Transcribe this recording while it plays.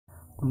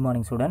Good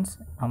morning students.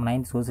 நம்ம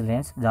 9th social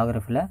science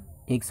ஜாகிரஃபியில்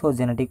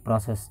exogenetic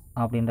process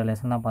அப்படின்ற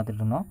lesson தான்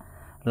பார்த்துட்டு இருந்தோம்.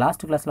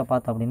 லாஸ்ட் கிளாஸில்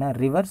பார்த்தோம் அப்படின்னா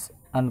reverse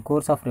and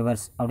course of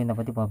reverse அப்படின்றத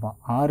பற்றி பார்ப்போம்.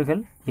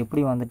 ஆறுகள்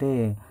எப்படி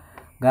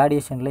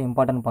கிராடியேஷனில்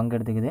இம்பார்ட்டன்ட் பங்கு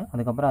எடுத்துக்குது,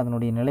 அதுக்கப்புறம்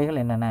அதனுடைய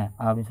நிலைகள் என்னென்ன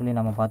அப்படின்னு சொல்லி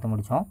நம்ம பார்த்து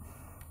முடித்தோம்.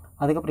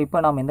 அதுக்கப்புறம்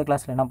இப்போ நம்ம இந்த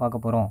கிளாஸில் என்ன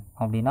பார்க்க போகிறோம்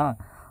அப்படின்னா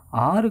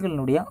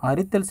ஆறுகளினுடைய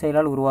அரித்தல்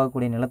செயலால்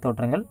உருவாகக்கூடிய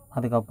நிலத்தோற்றங்கள்,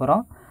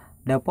 அதுக்கப்புறம்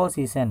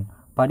டெப்போசிஷன்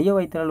படிய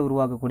வைத்தலால்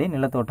உருவாக்கக்கூடிய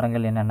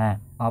நிலத்தோற்றங்கள் என்னென்ன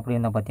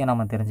அப்படின்றத பற்றி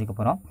நம்ம தெரிஞ்சுக்க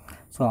போகிறோம்.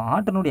 ஸோ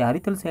ஆற்றினுடைய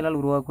அரித்தல் செயலால்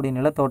உருவாக்கக்கூடிய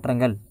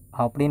நிலத்தோற்றங்கள்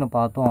அப்படின்னு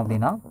பார்த்தோம்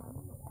அப்படின்னா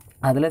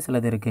அதில்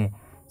சிலது இருக்குது,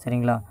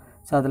 சரிங்களா?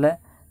 ஸோ அதில்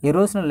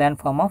எரோஷனல்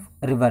லேண்ட்ஃபார்ம் ஆஃப்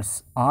ரிவர்ஸ்,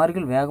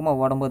 ஆறுகள்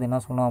வேகமாக ஓடும்போது என்ன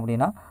சொன்னோம்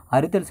அப்படின்னா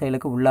அரித்தல்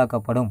செயலுக்கு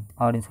உள்ளாக்கப்படும்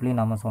அப்படின்னு சொல்லி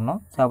நம்ம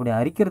சொன்னோம். ஸோ அப்படி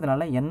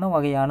அரிக்கிறதுனால என்ன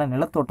வகையான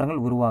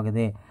நிலத்தோற்றங்கள்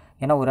உருவாகுது?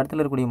 ஏன்னா ஒரு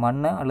இடத்துல இருக்கக்கூடிய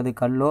மண் அல்லது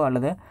கல்லோ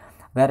அல்லது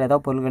வேறு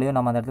ஏதாவது பொருள்களையோ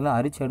நம்ம அந்த இடத்துல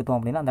அரிச்சு எடுத்தோம்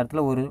அப்படின்னா அந்த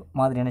இடத்துல ஒரு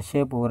மாதிரியான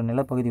ஷேப், ஒரு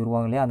நிலப்பகுதி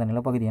உருவாகும் இல்லையா? அந்த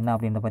நிலப்பகுதி என்ன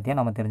அப்படின்றத பற்றியே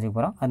நம்ம தெரிஞ்சுக்க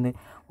போகிறோம். அந்த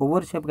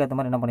ஒவ்வொரு ஷேப்புக்கு ஏற்ற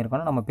மாதிரி என்ன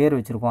பண்ணியிருக்கோம்னா நம்ம பேர்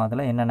வச்சுருக்கோம்,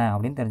 அதில் என்னென்ன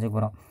அப்படின்னு தெரிஞ்சுக்க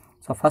போகிறோம்.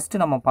 ஸோ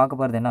ஃபஸ்ட்டு நம்ம பார்க்க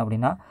போகிறது என்ன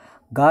அப்படின்னா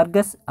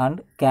கார்கஸ்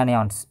அண்ட்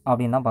கேனியான்ஸ்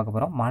அப்படின்னு தான் பார்க்க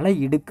போகிறோம். மலை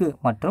இடுக்கு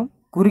மற்றும்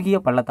குறுகிய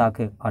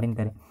பள்ளத்தாக்கு அப்படின்னு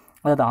பேர்.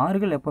 அதாவது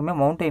ஆறுகள் எப்போவுமே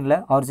மவுண்டெயினில்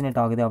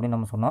ஆரிஜினேட் ஆகுது அப்படின்னு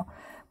நம்ம சொன்னோம்.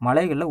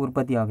 மலைகளில்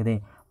உற்பத்தி ஆகுது.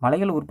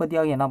 மலைகள்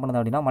உற்பத்தியாக என்ன பண்ணுது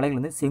அப்படின்னா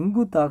மலைகள்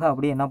செங்குத்தாக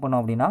அப்படியே என்ன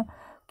பண்ணும் அப்படின்னா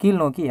கீழ்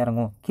நோக்கி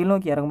இறங்கும். கீழ்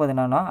நோக்கி இறங்கும்போது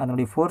என்னென்னா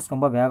அதனுடைய ஃபோர்ஸ்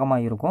ரொம்ப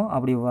வேகமாக இருக்கும்.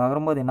 அப்படி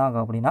வரும்போது என்ன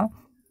ஆகும் அப்படின்னா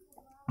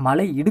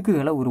மலை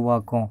இடுக்குகளை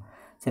உருவாக்கும்,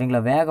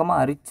 சரிங்களா?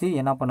 வேகமாக அரித்து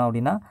என்ன பண்ணும்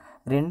அப்படின்னா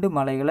ரெண்டு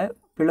மலைகளை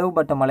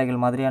பிளவுபட்ட மலைகள்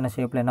மாதிரியான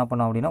ஷேப்பில் என்ன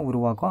பண்ணும் அப்படின்னா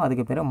உருவாக்கும்.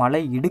 அதுக்கு பேர்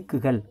மலை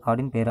இடுக்குகள்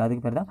அப்படின்னு பேர்.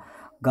 அதுக்கு பேர் தான்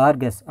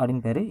கார்கஸ்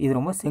அப்படின்னு பேர். இது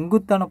ரொம்ப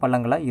செங்குத்தான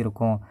பள்ளங்களாக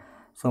இருக்கும்.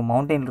 ஸோ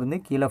மவுண்டெயின்லேருந்து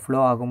கீழே ஃப்ளோ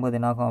ஆகும்போது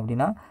என்னாகும்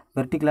அப்படின்னா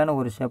வெர்டிக்கலான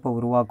ஒரு ஷேப்பை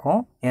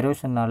உருவாக்கும்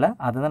எரோஷனால்.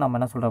 அதை தான் நம்ம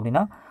என்ன சொல்கிறோம்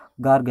அப்படின்னா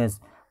கார்கஸ்,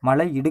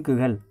 மலை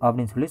இடுக்குகள்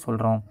அப்படின்னு சொல்லி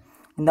சொல்கிறோம்.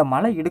 இந்த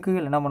மலை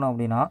இடுக்குகள் என்ன பண்ணோம்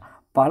அப்படின்னா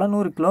பல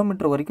 100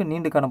 கிலோமீட்டர் வரைக்கும்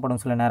நீண்டு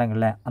காணப்படும் சில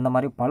நேரங்களில். அந்த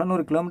மாதிரி பல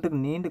 100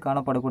 கிலோமீட்டருக்கு நீண்டு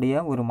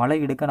காணப்படக்கூடிய ஒரு மலை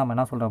இடுக்கை நம்ம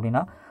என்ன சொல்கிறோம்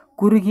அப்படின்னா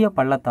குறுகிய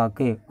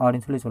பள்ளத்தாக்கு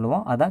அப்படின்னு சொல்லி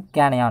சொல்லுவோம். அதுதான்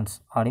கேனியான்ஸ்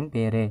அப்படின்னு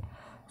பேர்.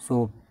 ஸோ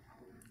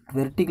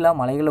வெர்டிக்கலாக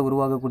மலைகளில்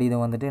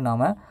உருவாகக்கூடியது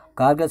நாம்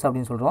கார்கஸ்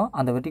அப்படின்னு சொல்கிறோம்.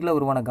 அந்த வெர்டிக்கலாக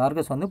உருவான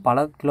கார்கஸ்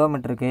பல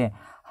கிலோமீட்டருக்கு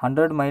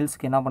 100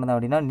 மைல்ஸ்க்கு என்ன பண்ணுது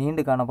அப்படின்னா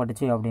நீண்டு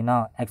காணப்பட்டுச்சு அப்படின்னா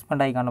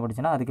எக்ஸ்பெண்ட் ஆகி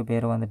காணப்பட்டுச்சுன்னா அதுக்கு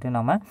பேர்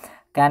நம்ம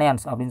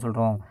கேனியான்ஸ் அப்படின்னு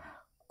சொல்கிறோம்,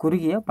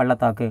 குறுகிய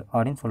பள்ளத்தாக்கு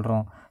அப்படின்னு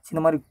சொல்கிறோம்.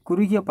 இந்த மாதிரி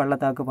குறுகிய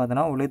பள்ளத்தாக்கு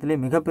பார்த்தோன்னா உலகத்திலே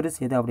மிகப்பெருசு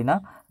எது அப்படின்னா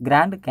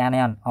கிராண்ட்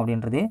கேனியான்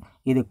அப்படின்றது.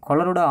 இது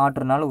கொலரடோ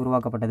ஆற்றுனால்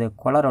உருவாக்கப்பட்டது.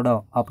 கொலரடோ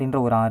அப்படின்ற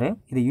ஒரு ஆறு,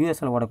 இது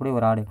யூஎஸில் ஓடக்கூடிய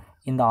ஒரு ஆறு.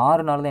 இந்த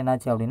ஆறுனால தான்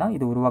என்னாச்சு அப்படின்னா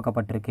இது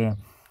உருவாக்கப்பட்டிருக்கு.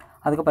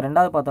 அதுக்கப்புறம்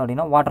ரெண்டாவது பார்த்தோம்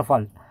அப்படின்னா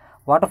வாட்டர்ஃபால்.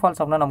 வாட்டர்ஃபால்ஸ்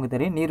அப்படின்னா நமக்கு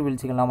தெரியும்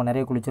நீர்வீழ்ச்சிகள். நம்ம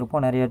நிறைய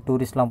குளிச்சிருப்போம், நிறைய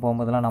டூரிஸ்ட்லாம்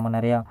போகும்போதெல்லாம் நம்ம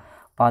நிறையா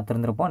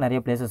பார்த்துருந்துருப்போம், நிறைய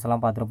பிளேசஸ்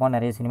எல்லாம் பார்த்துருப்போம்,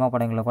 நிறைய சினிமா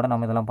படங்களில் கூட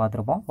நம்ம இதெல்லாம்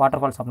பார்த்துருப்போம்.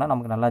 வாட்டர்ஃபால்ஸ் அப்படின்னா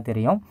நமக்கு நல்லா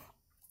தெரியும்.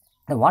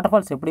 இந்த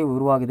வாட்டர்ஃபால்ஸ் எப்படி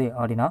உருவாகுது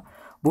அப்படின்னா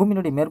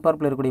பூமியினுடைய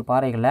மேற்பரப்பில் இருக்கக்கூடிய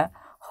பாறைகளில்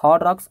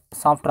ஹார்ட் ராக்ஸ்,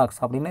 சாஃப்ட் ராக்ஸ்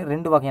அப்படின்னு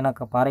 2 வகையான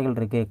பாறைகள்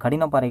இருக்குது.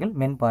 கடின பாறைகள்,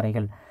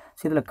 மென்பாறைகள்.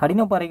 ஸோ இதில்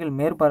கடின பாறைகள்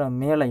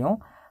மேலேயும்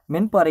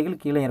மென்பாறைகள்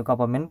கீழே இருக்கும்.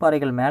 அப்போ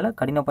மென்பாறைகள் மேலே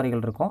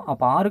கடினப்பாறைகள் இருக்கும்.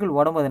 அப்போ ஆறுகள்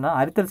ஓடும்போதுனா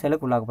அரித்தல்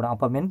செயலுக்கு உள்ளாக்கப்படும்.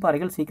 அப்போ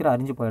மென்பாறைகள் சீக்கிரம்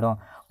அரிஞ்சு போயிடும்.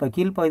 இப்போ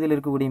கீழ்ப்பகுதியில்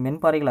இருக்கக்கூடிய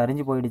மென்பாறைகள்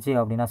அரிஞ்சு போயிடுச்சு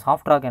அப்படின்னா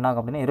சாஃப்ட் ராக் என்ன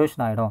ஆகும் அப்படின்னா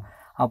எரோஷன் ஆகிடும்.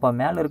 அப்போ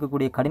மேலே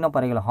இருக்கக்கூடிய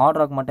கடினப்பாறைகள் ஹார்ட்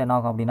ராக் மட்டும் என்ன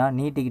ஆகும் அப்படின்னா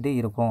நீட்டிக்கிட்டு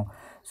இருக்கும்.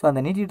 ஸோ அந்த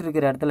நீட்டிகிட்டு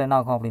இருக்கிற இடத்துல என்ன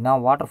ஆகும் அப்படின்னா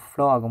வாட்டர்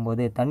ஃப்ளோ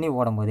ஆகும்போது, தண்ணி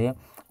ஓடும்போது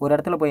ஒரு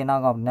இடத்துல போய் என்ன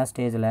ஆகும் அப்படின்னா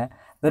ஸ்டேஜில்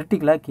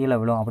வெர்டிக்கலாக கீழே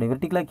விழும். அப்படி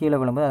வெர்டிக்கலாக கீழே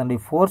விழும்போது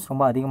அதனுடைய ஃபோர்ஸ்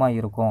ரொம்ப அதிகமாக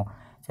இருக்கும்,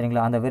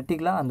 சரிங்களா? அந்த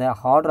வெர்டிக்கலாக அந்த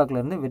ஹார்ட்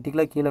ராக்லேருந்து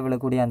வெர்டிக்கலாக கீழே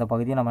விழக்கூடிய அந்த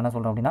பகுதியை நம்ம என்ன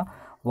சொல்கிறோம் அப்படின்னா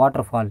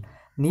வாட்டர்ஃபால்,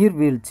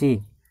 நீர்வீழ்ச்சி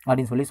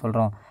அப்படின்னு சொல்லி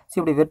சொல்கிறோம். ஸோ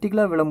இப்படி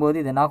வெர்டிக்கலாக விழும்போது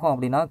இது என்னாகும்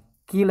அப்படின்னா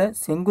கீழே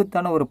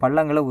செங்குத்தான ஒரு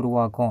பள்ளங்களை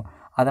உருவாக்கும்.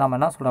 அதை நம்ம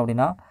என்ன சொல்கிறோம்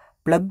அப்படின்னா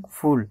ப்ளக்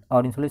ஃபூல்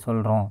அப்படின்னு சொல்லி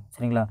சொல்கிறோம்,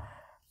 சரிங்களா?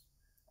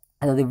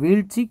 அதாவது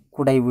வீழ்ச்சி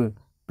குடைவு,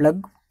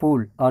 ப்ளக்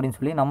பூல் அப்படின்னு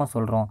சொல்லி நம்ம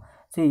சொல்கிறோம்.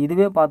 ஸோ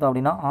இதுவே பார்த்தோம்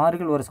அப்படின்னா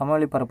ஆறுகள் ஒரு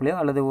சமவெளி பரப்புலையோ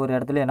அல்லது ஒரு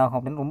இடத்துல என்னாகும்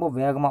அப்படின்னு ரொம்ப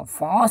வேகமாக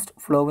ஃபாஸ்ட்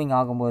ஃப்ளோவிங்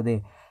ஆகும்போது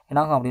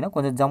என்னாகும் அப்படின்னா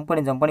கொஞ்சம் ஜம்ப்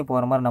பண்ணி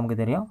போகிற மாதிரி நமக்கு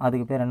தெரியும்.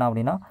 அதுக்கு பேர் என்ன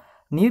அப்படின்னா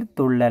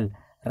நீர்த்துள்ளல்,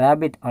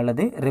 ரேபிட்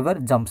அல்லது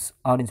ரிவர் ஜம்ப்ஸ்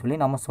அப்படின்னு சொல்லி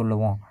நம்ம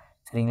சொல்லுவோம்,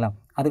 சரிங்களா?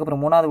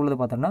 அதுக்கப்புறம் மூணாவது உள்ளது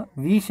பார்த்தோம்னா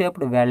வி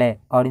ஷேப்டு வேலை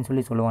அப்படின்னு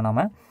சொல்லி சொல்லுவோம்.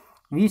 நம்ம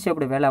வி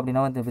ஷேப்டு வேலை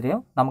அப்படின்னா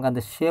தெரியும் நமக்கு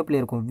அந்த ஷேப்பில்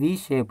இருக்கும், வி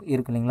ஷேப்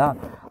இருக்கு இல்லைங்களா?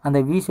 அந்த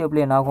வி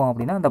ஷேப்பில் என்ன ஆகும்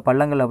அப்படின்னா அந்த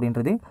பள்ளங்கள்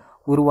அப்படின்றது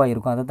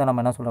உருவாகிருக்கும். அதை தான்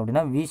நம்ம என்ன சொல்கிறோம்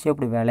அப்படின்னா வி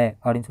ஷேப்டு வேலை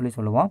அப்படின்னு சொல்லி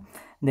சொல்லுவோம்.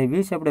 இந்த வி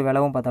ஷேப்டு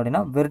வேலைவும் பார்த்தோம்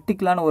அப்படின்னா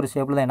வெர்டிக்கலான ஒரு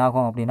ஷேப்பில் தான்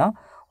என்னாகும் அப்படின்னா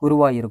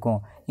உருவாகிருக்கும்.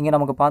 இங்கே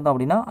நமக்கு பார்த்தோம்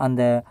அப்படின்னா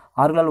அந்த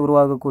ஆறுகளால்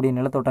உருவாகக்கூடிய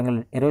நிலத்தோட்டங்கள்,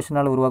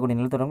 எரோஷனால் உருவாகக்கூடிய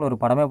நிலத்தோட்டங்கள் ஒரு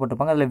படமே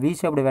போட்டிருப்பாங்க. அதில் வி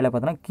ஷேப்டு வேலை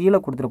பார்த்தோன்னா கீழே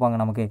கொடுத்துருப்பாங்க.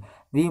 நமக்கு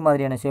வி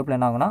மாதிரியான ஷேப்பில்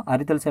என்ன ஆகும்னா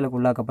அரித்தல் செயலுக்கு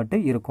உள்ளாக்கப்பட்டு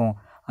இருக்கும்.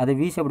 அது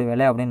வி ஷேப்டு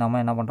வேலை அப்படின்னு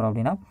நம்ம என்ன பண்ணுறோம்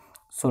அப்படின்னா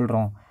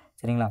சொல்கிறோம்,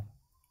 சரிங்களா?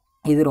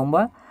 இது ரொம்ப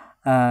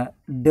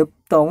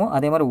டெப்த்தாகவும்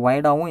அதே மாதிரி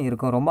வைடாகவும்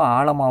இருக்கும், ரொம்ப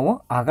ஆழமாகவும்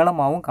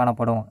அகலமாகவும்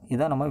காணப்படும்.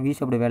 இதுதான் நம்ம வி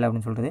ஷேப்டு வேலை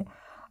அப்படின்னு சொல்கிறது.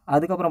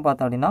 அதுக்கப்புறம்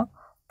பார்த்தோம் அப்படின்னா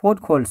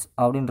போர்ட் ஹோல்ஸ்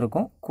அப்படின்னு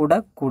இருக்கும்,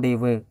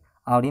 குடைவு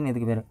அப்படின்னு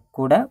இதுக்கு பேர்,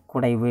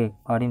 குடைவு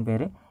அப்படின்னு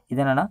பேர்.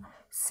 இது என்னென்னா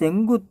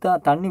செங்குத்தாக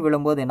தண்ணி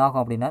விழும்போது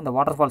என்னாகும் அப்படின்னா இந்த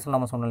வாட்டர் ஃபால்ஸில்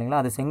நம்ம சொன்னோம்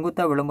இல்லைங்களா, அது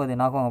செங்குத்தாக விழும்போது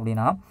என்னாகும்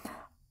அப்படின்னா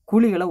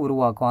குழிகளை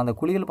உருவாக்கும். அந்த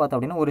குழிகள் பார்த்தோம்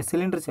அப்படின்னா ஒரு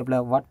சிலிண்டர் ஷேப்பில்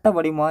வட்ட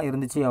வடிவமாக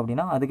இருந்துச்சு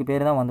அப்படின்னா அதுக்கு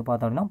பேர் தான் வந்து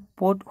பார்த்தோம் அப்படின்னா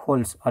போர்ட்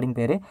ஹோல்ஸ் அப்படின்னு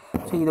பேர்.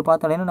 ஸோ இது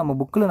பார்த்தோம் அப்படின்னா நம்ம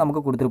புக்கில்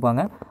நமக்கு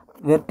கொடுத்துருப்பாங்க.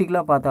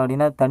 வெர்டிக்கலாக பார்த்தோம்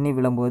அப்படின்னா தண்ணி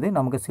விழும்போது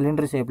நமக்கு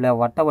சிலிண்டர் ஷேப்பில்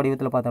வட்ட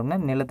வடிவத்தில் பார்த்தோம்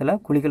அப்படின்னா நிலத்தில்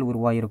குழிகள்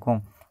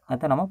உருவாகிருக்கும்.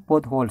 அதுதான் நம்ம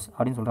போர்ட் ஹோல்ஸ்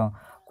அப்படின்னு சொல்கிறோம்.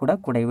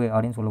 குடைவு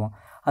அப்படின்னு சொல்லுவோம்.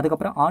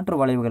 அதுக்கப்புறம் ஆற்று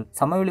வளைவுகள்.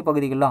 சமவெளி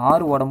பகுதிகளில்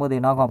ஆறு ஓடும்போது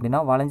என்னாகும் அப்படின்னா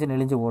வளைஞ்சு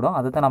நெளிஞ்சு ஓடும்.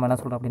 அதை தான் நம்ம என்ன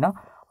சொல்கிறோம் அப்படின்னா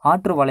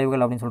ஆற்று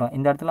வளைவுகள் அப்படின்னு சொல்கிறோம்.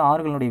 இந்த இடத்துல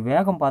ஆறுகளுடைய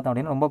வேகம் பார்த்தோம்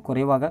அப்படின்னா ரொம்ப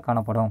குறைவாக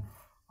காணப்படும்.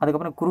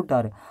 அதுக்கப்புறம்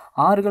குருட்டாறு.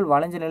 ஆறுகள்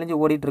வளைஞ்சு நெளிஞ்சு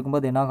ஓடிட்டு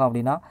இருக்கும்போது என்னாகும்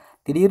அப்படின்னா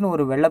திடீர்னு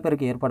ஒரு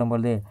வெள்ளப்பெருக்கு ஏற்படும்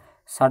பொழுது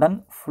சடன்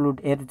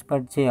ஃப்ளூட்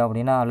ஏற்பட்டுச்சு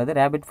அப்படின்னா அல்லது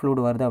ரேபிட்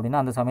ஃப்ளூட் வருது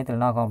அப்படின்னா அந்த சமயத்தில்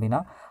என்னாகும்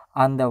அப்படின்னா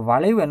அந்த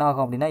வளைவு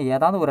என்னாகும் அப்படின்னா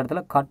ஏதாவது ஒரு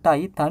இடத்துல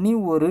கட்டாகி தனி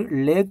ஒரு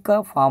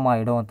லேக்காக ஃபார்ம்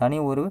ஆகிடும். தனி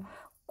ஒரு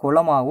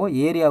குளமாகவோ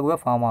ஏரியாகவோ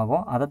ஃபார்ம்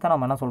ஆகும். அதைத்தான்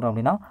நம்ம என்ன சொல்கிறோம்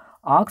அப்படின்னா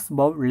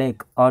ஆக்ஸ்பவ்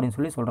லேக் அப்படின்னு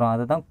சொல்லி சொல்கிறோம்.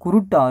 அதை தான்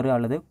குருட்டாறு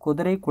அல்லது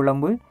குதிரை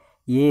குழம்பு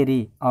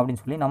ஏரி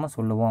அப்படின்னு சொல்லி நம்ம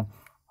சொல்லுவோம்.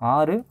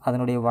 ஆறு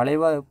அதனுடைய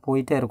வளைவாக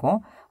போயிட்டே இருக்கும்.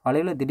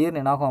 வளைவில் திடீர்னு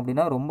என்னாகும்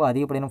அப்படின்னா ரொம்ப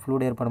அதிகப்படியான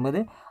ஃப்ளூட் ஏற்படும்போது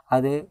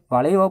அது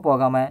வளைவாக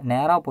போகாமல்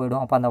நேராக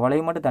போயிடும். அப்போ அந்த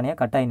வளைவு மட்டும் தனியாக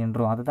கட்டாகி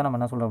நின்றும். அதை தான் நம்ம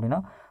என்ன சொல்கிறோம் அப்படின்னா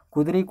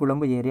குதிரை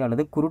குழம்பு ஏரி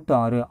அல்லது குருட்டு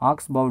ஆறு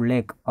ஆக்ஸ்பவ்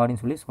லேக்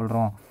அப்படின்னு சொல்லி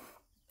சொல்கிறோம்.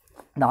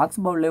 இந்த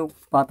ஆக்ஸ்பவ் லேக்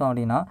பார்த்தோம்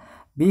அப்படின்னா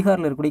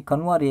பீகாரில் இருக்கக்கூடிய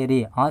கன்வார் ஏரி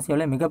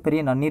ஆசியாவில் மிகப்பெரிய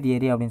நன்னீர்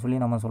ஏரி அப்படின்னு சொல்லி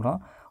நம்ம சொல்கிறோம்.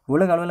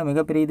 உலக அளவில்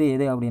மிகப்பெரியது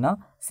எது அப்படின்னா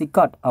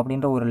சிக்காட்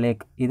அப்படின்ற ஒரு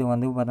லேக். இது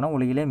வந்து பார்த்தோன்னா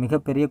உலகிலே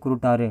மிகப்பெரிய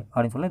குருட்டாறு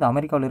அப்படின்னு சொல்லி இது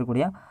அமெரிக்காவில்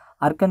இருக்கக்கூடிய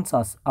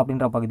அர்கன்சாஸ்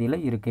அப்படின்ற பகுதியில்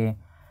இருக்குது.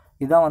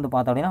 இதுதான் வந்து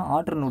பார்த்தோம் அப்படின்னா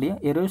ஆற்றினுடைய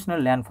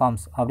எரோஷனல்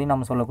லேண்ட்ஃபார்ம்ஸ் அப்படின்னு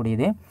நம்ம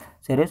சொல்லக்கூடியது.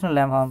 ஸோ எரோஷனல்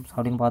லேண்ட்ஃபார்ம்ஸ்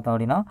அப்படின்னு பார்த்தோம்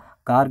அப்படின்னா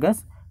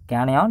கார்கஸ்,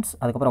 கேனியான்ஸ்,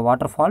 அதுக்கப்புறம்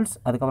வாட்டர் ஃபால்ஸ்,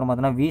 அதுக்கப்புறம்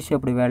பார்த்தோன்னா வி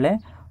ஷேப்டு வேலே,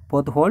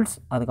 போத் ஹோல்ஸ்,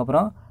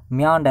 அதுக்கப்புறம்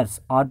மியாண்டர்ஸ்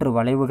ஆற்று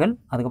வளைவுகள்,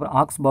 அதுக்கப்புறம்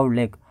ஆக்ஸ்பவ்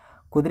லேக்,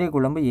 குதிரை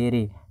குழம்பு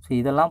ஏரி. ஸோ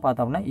இதெல்லாம்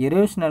பார்த்தோம் அப்படின்னா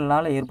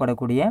எரோஷனல்னால்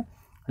ஏற்படக்கூடிய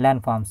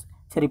லேண்ட்ஃபார்ம்ஸ்.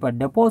 சரி, இப்போ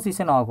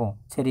டெப்போசிஷன் ஆகும்.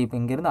 சரி, இப்போ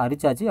இங்கேருந்து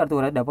அரிச்சாச்சு, அடுத்து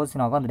ஒரு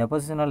டெப்போசிஷன் ஆகும். அந்த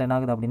டெப்போசிஷனால் என்ன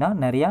ஆகுது அப்படின்னா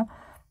நிறையா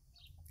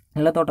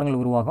நிலத்தோட்டங்கள்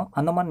உருவாகும்.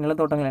 அந்த மாதிரி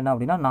நிலத்தோட்டங்கள் என்ன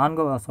அப்படின்னா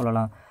 4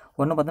 சொல்லலாம்.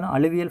 ஒன்று பார்த்தோன்னா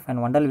அலுவியல்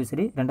ஃபேன் வண்டல்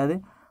விசிறி, 2வது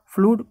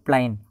ஃப்ளூட்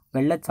பிளைன்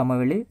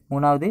வெள்ளச்சமவெளி,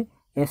 3வது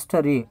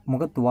எஸ்டரி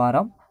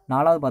முகத்துவாரம்,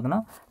 4வது பார்த்தோன்னா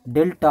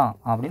டெல்டா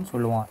அப்படின்னு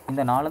சொல்லுவோம்.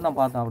 இந்த 4 தான்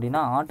பார்த்தோம்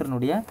அப்படின்னா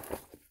ஆற்றினுடைய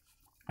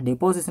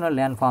டெப்போசிஷனல்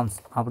லேண்ட்ஃபார்ம்ஸ்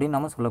அப்படின்னு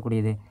நம்ம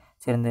சொல்லக்கூடியது.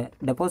 சரி, இந்த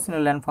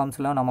டெப்போசிஷனல்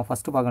லேண்ட்ஃபார்ம்ஸில் நம்ம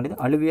ஃபஸ்ட்டு பார்க்க வேண்டியது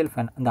அலுவியல்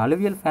ஃபேன். இந்த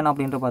அலுவியல் ஃபேன்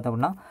அப்படின்ற பார்த்தோம்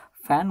அப்படின்னா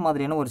ஃபேன்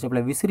மாதிரியான ஒரு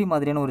ஷேப்பில் விசிறி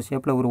மாதிரியான ஒரு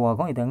ஷேப்பில்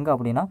உருவாகும். இது எங்கே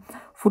அப்படின்னா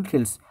ஃபுட்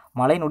ஹில்ஸ்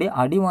மலையினுடைய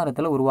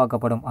அடிவாரத்தில்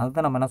உருவாக்கப்படும்.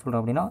 அதுதான் நம்ம என்ன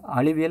சொல்கிறோம் அப்படின்னா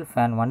அலுவியல்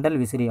ஃபேன் வண்டல்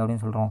விசிறி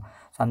அப்படின்னு சொல்கிறோம்.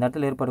 ஸோ அந்த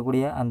இடத்துல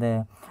ஏற்படக்கூடிய அந்த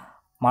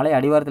மலை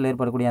அடிவாரத்தில்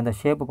ஏற்படக்கூடிய அந்த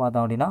ஷேப்பு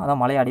பார்த்தோம் அப்படின்னா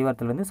அதான் மலை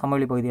அடிவாரத்துலேருந்து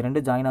சமவெளி பகுதி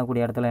 2 ஜாயின்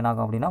ஆகக்கூடிய இடத்துல என்ன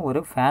ஆகும் அப்படின்னா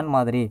ஒரு ஃபேன்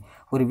மாதிரி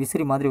ஒரு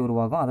விசிறி மாதிரி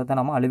உருவாகும். அதை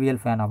தான் நம்ம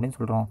அலுவியல் ஃபேன் அப்படின்னு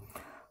சொல்கிறோம்.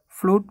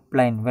 Flute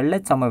plain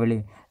வெள்ளச்சமவெளி.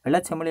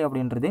 வெள்ளச்சமவெளி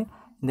அப்படின்றது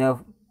இந்த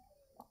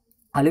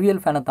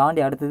அலுவியல் ஃபேனை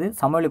தாண்டி அடுத்தது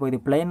சமவெளி பகுதி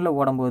பிளைனில்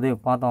ஓடும்போது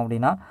பார்த்தோம்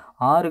அப்படின்னா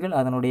ஆறுகள்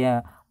அதனுடைய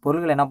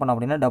பொருட்கள் என்ன பண்ணோம்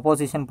அப்படின்னா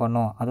டெப்போசிஷன்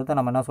பண்ணும். அதை தான்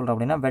நம்ம என்ன சொல்கிறோம்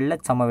அப்படின்னா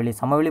வெள்ளச்சமவெளி.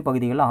 சமவெளி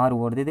பகுதிகளில் ஆறு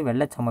ஓடுது, இது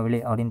வெள்ளச்சமவெளி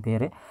அப்படின்னு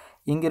பேர்.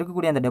 இங்கே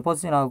இருக்கக்கூடிய அந்த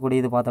டெப்போசிஷன்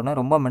ஆகக்கூடிய இது பார்த்தோம்னா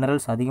ரொம்ப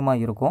மினரல்ஸ்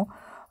அதிகமாக இருக்கும்.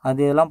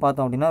 அது எல்லாம்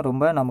பார்த்தோம் அப்படின்னா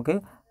ரொம்ப நமக்கு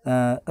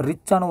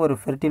ரிச்சான ஒரு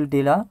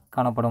ஃபெர்டிலிட்டியில்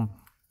காணப்படும்.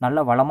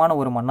 நல்ல வளமான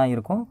ஒரு மண்ணாக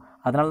இருக்கும்.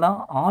 அதனால தான்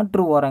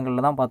ஆற்று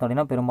ஓரங்களில் தான் பார்த்தோம்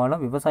அப்படின்னா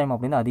பெரும்பாலும் விவசாயம்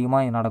அப்படின்னு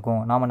அதிகமாக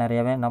நடக்கும். நாம்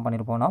நிறையவே என்ன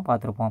பண்ணியிருப்போம்னா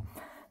பார்த்துருப்போம்.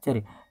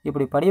 சரி,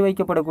 இப்படி படி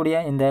வைக்கப்படக்கூடிய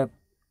இந்த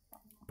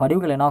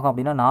படிவுகள் என்னாகும்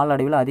அப்படின்னா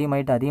நாளடைவில்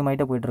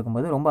அதிகமாகிட்டு போயிட்டு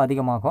இருக்கும்போது ரொம்ப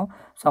அதிகமாகும்.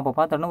 ஸோ அப்போ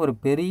பார்த்தோன்னா ஒரு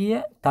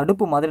பெரிய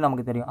தடுப்பு மாதிரி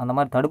நமக்கு தெரியும். அந்த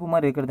மாதிரி தடுப்பு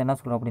மாதிரி இருக்கிறது என்ன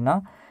சொல்கிறோம் அப்படின்னா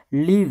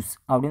லீவ்ஸ்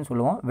அப்படின்னு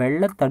சொல்லுவோம்.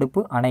 வெள்ள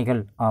தடுப்பு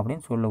அணைகள்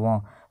அப்படின்னு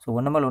சொல்லுவோம். ஸோ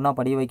ஒன்று மேல் ஒன்றா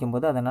படிய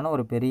வைக்கும்போது அது என்னென்னா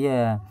ஒரு பெரிய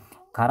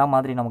கரை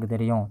மாதிரி நமக்கு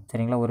தெரியும்.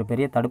 சரிங்களா, ஒரு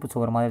பெரிய தடுப்பு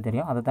சுவர் மாதிரி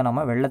தெரியும். அதை தான்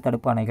நம்ம வெள்ள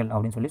தடுப்பு அணைகள்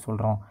அப்படின்னு சொல்லி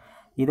சொல்கிறோம்.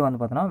 இது வந்து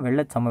பார்த்தோன்னா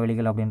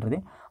வெள்ளச்சமவெளிகள் அப்படின்றது.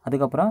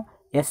 அதுக்கப்புறம்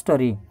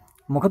எஸ்டரி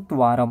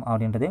முகத்துவாரம்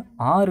அப்படின்றது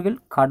ஆறுகள்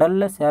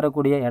கடலில்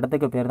சேரக்கூடிய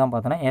இடத்துக்கு பேர் தான்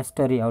பார்த்தோன்னா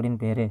எஸ்டரி அப்படின்னு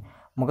பேர்.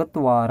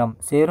 முகத்துவாரம்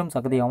சேரும்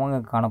சகதி அவங்க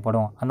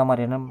காணப்படும் அந்த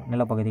மாதிரியான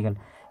நிலப்பகுதிகள்.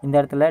 இந்த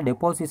இடத்துல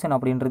டெப்போசிஷன்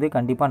அப்படின்றது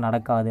கண்டிப்பாக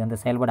நடக்காது. அந்த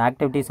செயல்பாடு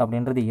ஆக்டிவிட்டீஸ்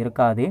அப்படின்றது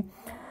இருக்காது.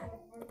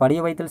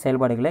 படிய வைத்தல்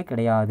செயல்பாடுகளே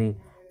கிடையாது.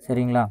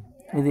 சரிங்களா,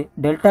 இது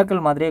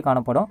டெல்டாக்கள் மாதிரியே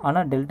காணப்படும்.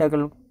 ஆனால்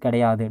டெல்டாக்கள்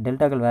கிடையாது.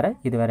 டெல்டாக்கள் வேறு,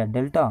 இது வேறு.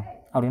 டெல்டா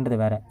அப்படின்றது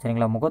வேறு.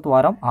 சரிங்களா,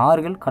 முகத்துவாரம்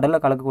ஆறுகள்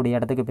கடலில் கலக்கக்கூடிய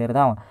இடத்துக்கு பேர்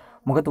தான்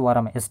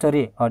முகத்துவாரம்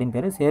எஸ்டரி அப்படின்னு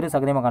பேர். சேரு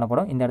சகதியமாக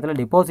காணப்படும். இந்த இடத்துல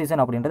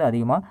டெப்போசிஷன் அப்படின்றது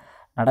அதிகமாக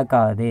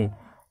நடக்காது.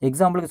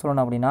 எக்ஸாம்பிளுக்கு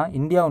சொல்லணும் அப்படின்னா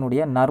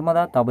இந்தியாவினுடைய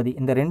நர்மதா தபதி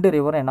இந்த 2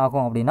 ரிவரும்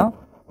என்னாகும் அப்படின்னா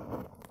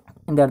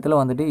இந்த இடத்துல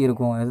வந்துட்டு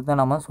இருக்கும்.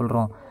 இதுதான் நம்ம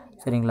சொல்கிறோம்.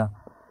 சரிங்களா,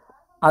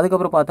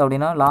 அதுக்கப்புறம் பார்த்தோம்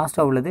அப்படின்னா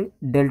லாஸ்ட்டாக உள்ளது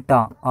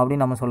டெல்டா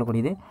அப்படின்னு நம்ம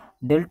சொல்லக்கூடியது.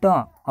 டெல்டா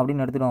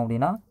அப்படின்னு எடுத்துட்டோம்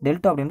அப்படின்னா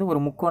டெல்டா அப்படின்றது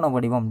ஒரு முக்கோண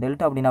வடிவம்.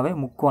 டெல்டா அப்படின்னாவே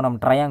முக்கோணம்,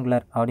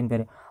 ட்ரையாங்குலர் அப்படின்னு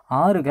பேர்.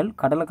 ஆறுகள்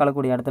கடலில்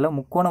கலக்கக்கூடிய இடத்துல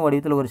முக்கோண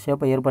வடிவத்தில் ஒரு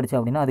ஷேப்பை ஏற்படுச்சு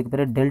அப்படின்னா அதுக்கு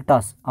பேர்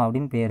டெல்டாஸ்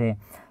அப்படின்னு பேர்.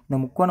 இந்த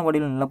முக்கோண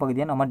வடிவ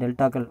நிலப்பகுதியை நம்ம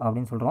டெல்டாக்கள்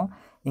அப்படின்னு சொல்கிறோம்.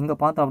 இங்கே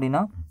பார்த்தோம்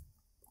அப்படின்னா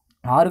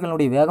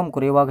ஆறுகளுடைய வேகம்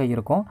குறைவாக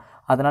இருக்கும்.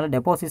 அதனால்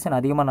டெப்போசிஷன்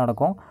அதிகமாக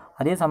நடக்கும்.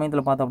 அதே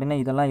சமயத்தில் பார்த்தோம் அப்படின்னா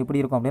இதெல்லாம் எப்படி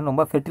இருக்கும் அப்படின்னு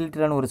ரொம்ப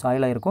ஃபெர்டிலிட்டியான ஒரு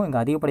சாயிலாக இருக்கும். இங்கே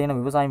அதிகப்படியான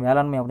விவசாயம்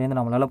வேளாண்மை அப்படின்னு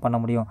நம்மளால் பண்ண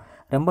முடியும்.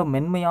 ரொம்ப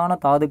மென்மையான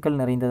தாதுக்கள்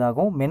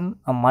நிறைந்ததாகவும்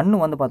மண்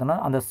வந்து பார்த்தோன்னா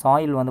அந்த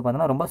சாயில் வந்து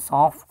பார்த்தோன்னா ரொம்ப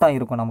சாஃப்டாக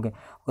இருக்கும். நமக்கு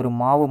ஒரு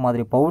மாவு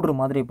மாதிரி பவுட்ரு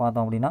மாதிரி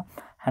பார்த்தோம் அப்படின்னா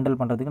ஹேண்டில்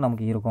பண்ணுறதுக்கு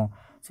நமக்கு இருக்கும்.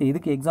 ஸோ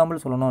இதுக்கு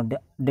எக்ஸாம்பிள் சொல்லணும்,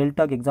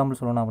 டெல்டாக்கு எக்ஸாம்பிள்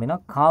சொல்லணும் அப்படின்னா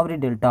காவிரி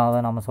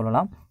டெல்டாவை நம்ம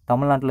சொல்லலாம்.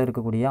 தமிழ்நாட்டில்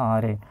இருக்கக்கூடிய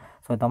ஆறு.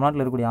 ஸோ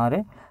தமிழ்நாட்டில் இருக்கக்கூடிய ஆறு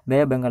பே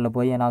ஆஃப் பெங்காலில்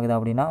போய் என்ன ஆகுது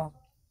அப்படின்னா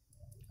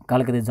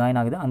கலக்குது, ஜாயின்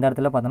ஆகுது. அந்த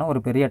இடத்துல பார்த்தோன்னா ஒரு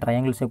பெரிய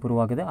ட்ரையாங்கிள் ஷேப்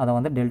உருவாக்குது. அதை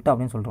வந்து டெல்டா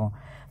அப்படின்னு சொல்கிறோம்.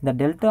 இந்த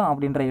டெல்டா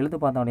அப்படின்ற எழுத்து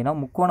பார்த்தோம் அப்படின்னா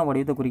முக்கோண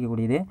வடிவத்தை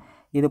குறிக்கக்கூடியது.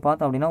 இது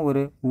பார்த்தோம் அப்படின்னா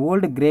ஒரு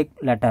ஓல்டு கிரேக்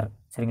லெட்டர்,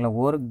 சரிங்களா.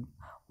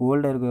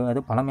 ஓல்டு இருக்குது, அது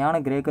பழமையான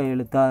கிரேக்க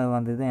எழுத்தாக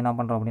வந்தது என்ன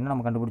பண்ணுறோம் அப்படின்னா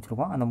நம்ம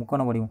கண்டுபிடிச்சிருக்கோம். அந்த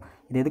முக்கோண வடிவம்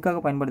இது எதுக்காக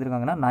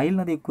பயன்படுத்தியிருக்காங்கன்னா நைல்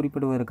நதியை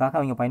குறிப்பிடுவதற்காக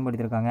அவங்க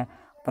பயன்படுத்தியிருக்காங்க.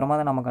 அப்புறமா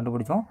தான் நம்ம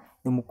கண்டுபிடிச்சோம்.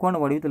 இது முக்கோண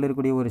வடிவத்தில்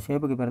இருக்கக்கூடிய ஒரு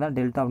ஷேப்புக்கு பேர் தான்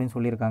டெல்டா அப்படின்னு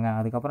சொல்லியிருக்காங்க.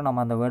 அதுக்கப்புறம்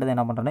நம்ம அந்த வேர்டை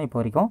என்ன பண்ணுறோன்னா இப்போ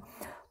வரைக்கும்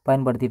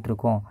பயன்படுத்திகிட்டு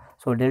இருக்கோம்.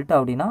 ஸோ டெல்டா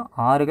அப்படின்னா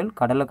ஆறுகள்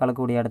கடலில்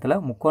கலக்கக்கூடிய இடத்துல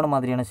முக்கோண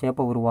மாதிரியான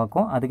ஷேப்பை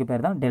உருவாக்கும். அதுக்கு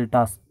பேர் தான்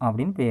டெல்டாஸ்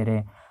அப்படின்னு பேர்,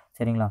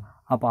 சரிங்களா.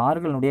 அப்போ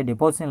ஆறுகளுடைய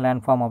டெபாசிஷன்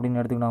லேண்ட்ஃபார்ம் அப்படின்னு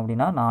எடுத்துக்கணும்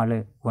அப்படின்னா 4.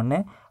 1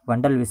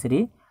 வண்டல்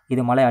விசிறி,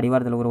 இது மலை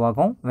அடிவாரத்தில்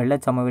உருவாகும்.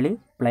 வெள்ளச்சமவெளி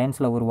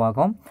பிளைன்ஸில்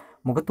உருவாகும்.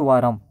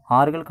 முகத்துவாரம்,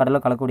 ஆறுகள்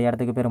கடலில் கலக்கக்கூடிய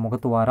இடத்துக்கு பேர்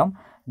முகத்துவாரம்.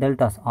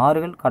 டெல்டாஸ்,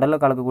 ஆறுகள்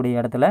கடலில்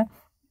கலக்கக்கூடிய இடத்துல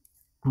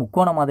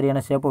முக்கோண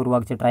மாதிரியான ஷேப்பை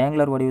உருவாக்குச்சு,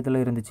 ட்ரையாங்குலர் வடிவத்தில்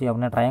இருந்துச்சு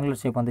அப்படின்னா,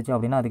 ட்ரையாங்குலர் ஷேப் வந்துச்சு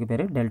அப்படின்னா அதுக்கு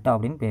பேர் டெல்டா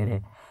அப்படின்னு பேர்.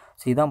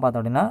 ஸோ இதான்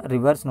பார்த்தோம் அப்படின்னா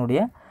ரிவர்ஸ்னுடைய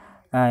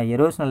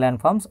எரோஷனல்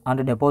லேண்ட்ஃபார்ம்ஸ்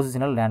அண்ட்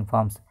டெபோசிஷனல்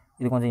லேண்ட்ஃபார்ம்ஸ்.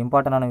 இது கொஞ்சம்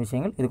இம்பார்ட்டண்டான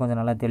விஷயங்கள். இது கொஞ்சம்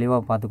நல்லா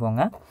தெளிவாக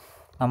பார்த்துக்கோங்க.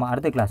 நம்ம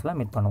அடுத்த கிளாஸில்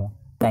மீட் பண்ணுவோம்.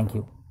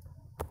 தேங்க்யூ.